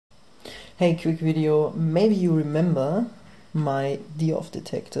Hey, quick video. Maybe you remember my Deauth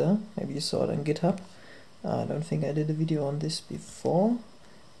detector. Maybe you saw it on GitHub. I don't think I did a video on this before,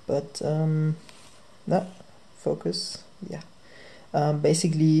 but no, focus. Yeah.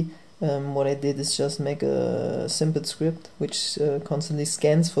 Basically, what I did is just make a simple script which constantly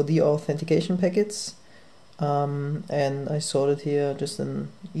scans for deauthentication packets, and I sorted here just an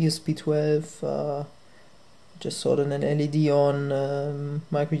ESP12. Just sorted an LED on,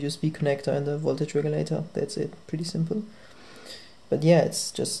 micro USB connector and a voltage regulator. That's it, pretty simple. But yeah,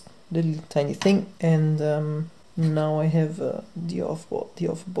 it's just a little tiny thing, and now I have a Deauth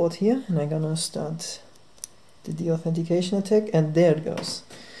board here, and I'm gonna start the deauthentication attack, and there it goes.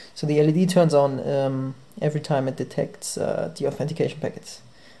 So the LED turns on every time it detects deauthentication packets.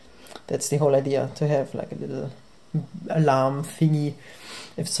 That's the whole idea, to have like a little alarm thingy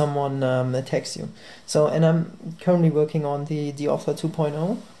if someone attacks you. So, and I'm currently working on the Deauth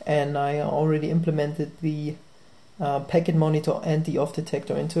 2.0, and I already implemented the packet monitor and the Deauth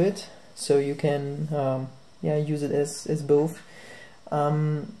detector into it, so you can yeah, use it as both.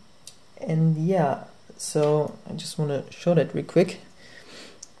 And yeah, so I just want to show that real quick.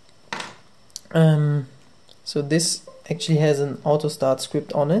 So this actually has an auto start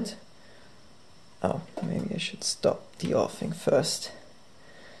script on it. Oh, maybe I should stop deauthing first.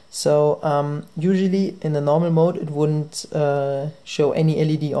 So usually in the normal mode it wouldn't show any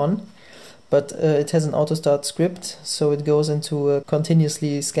LED on, but it has an auto start script, so it goes into a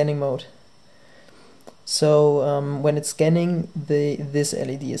continuously scanning mode. So when it's scanning, this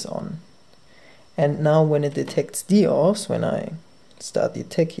LED is on, and now when it detects deauths, when I start the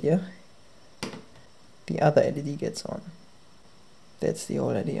attack here, the other LED gets on. That's the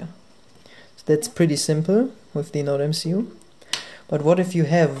whole idea. So that's pretty simple with the Node MCU. But what if you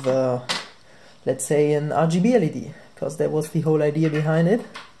have, let's say, an RGB LED? Because that was the whole idea behind it.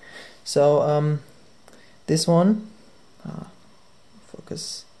 So this one,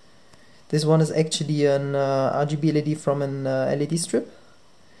 focus. This one is actually an RGB LED from an LED strip.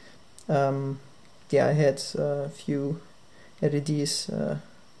 Yeah, I had a few LEDs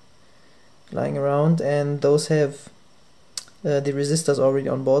lying around, and those have the resistors already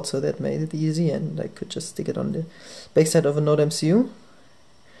on board, so that made it easy, and I could just stick it on the backside of a Node MCU.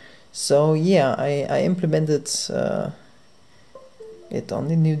 So yeah, I implemented it on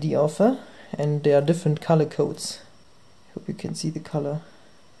the new Deauth, and there are different color codes. Hope you can see the color.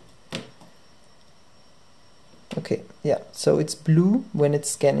 Okay, yeah, so it's blue when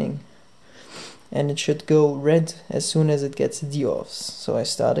it's scanning, and it should go red as soon as it gets deauths. So I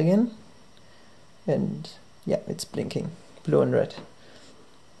start again, and yeah, it's blinking blue and red.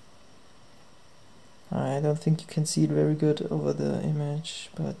 I don't think you can see it very good over the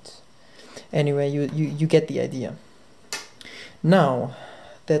image, but anyway, you get the idea. Now,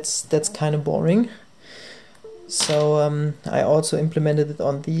 that's kind of boring. So I also implemented it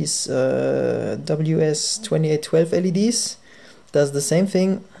on these WS2812 LEDs. Does the same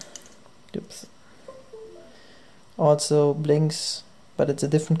thing. Oops. Also blinks, but it's a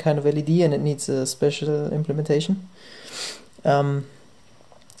different kind of LED, and it needs a special implementation. And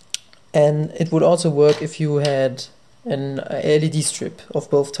it would also work if you had an LED strip of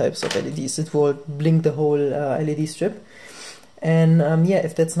both types of LEDs. It will blink the whole LED strip. And yeah,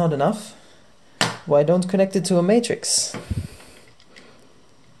 if that's not enough, why don't connect it to a matrix?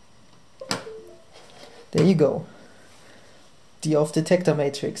 There you go. Deauth detector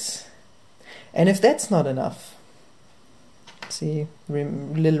matrix. And if that's not enough, see,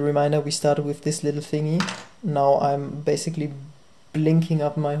 little reminder, we started with this little thingy. Now I'm basically blinking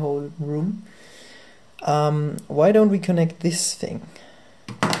up my whole room. Why don't we connect this thing?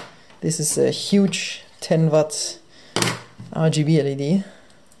 This is a huge 10 watt RGB LED.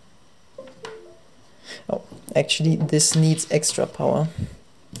 Oh, actually this needs extra power.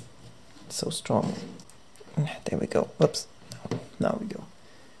 It's so strong. There we go. Whoops. Now we go.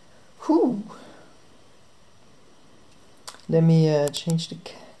 Whoo! Let me change the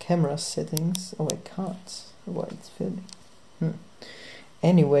camera settings. Oh, I can't while it's filming.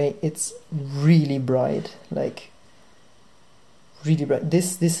 Anyway, it's really bright, like really bright.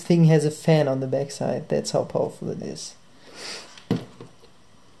 This thing has a fan on the backside. That's how powerful it is.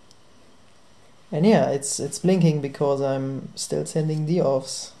 And yeah, it's blinking because I'm still sending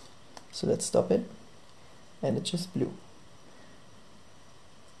deauths. So let's stop it, and it just blew.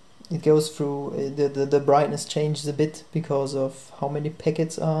 It goes through the brightness changes a bit because of how many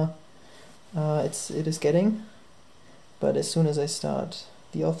packets are it is getting. But as soon as I start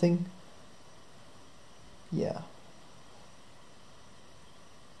deauthing, yeah.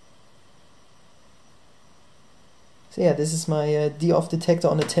 So yeah, this is my Deauth detector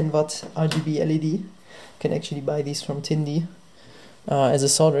on a 10 watt RGB LED. You can actually buy these from Tindy as a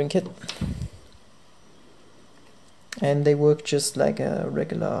soldering kit. And they work just like a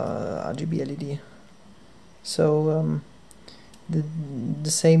regular RGB LED. So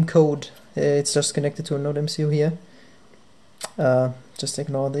the same code, it's just connected to a Node MCU here. Just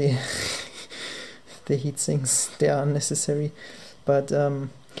ignore the the heat sinks, they are unnecessary. But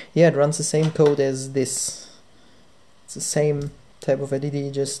yeah, it runs the same code as this. It's the same type of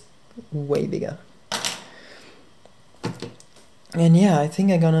LED, just way bigger. And yeah, I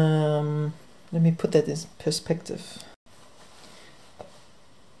think I'm gonna let me put that in perspective.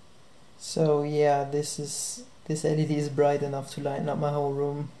 So yeah, this LED is bright enough to lighten up my whole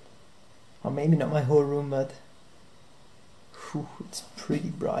room, or maybe not my whole room, but whew, it's pretty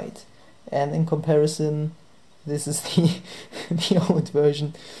bright. And in comparison, this is the old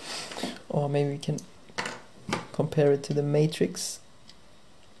version, or maybe we can compare it to the Matrix.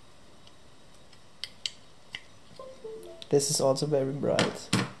 This is also very bright.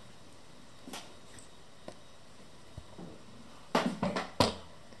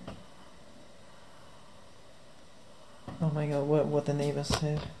 Oh my god, what the neighbors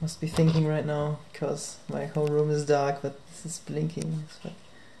must be thinking right now, because my whole room is dark, but this is blinking. So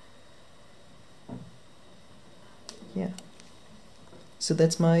yeah. So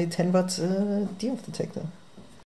that's my 10 watt Deauth detector.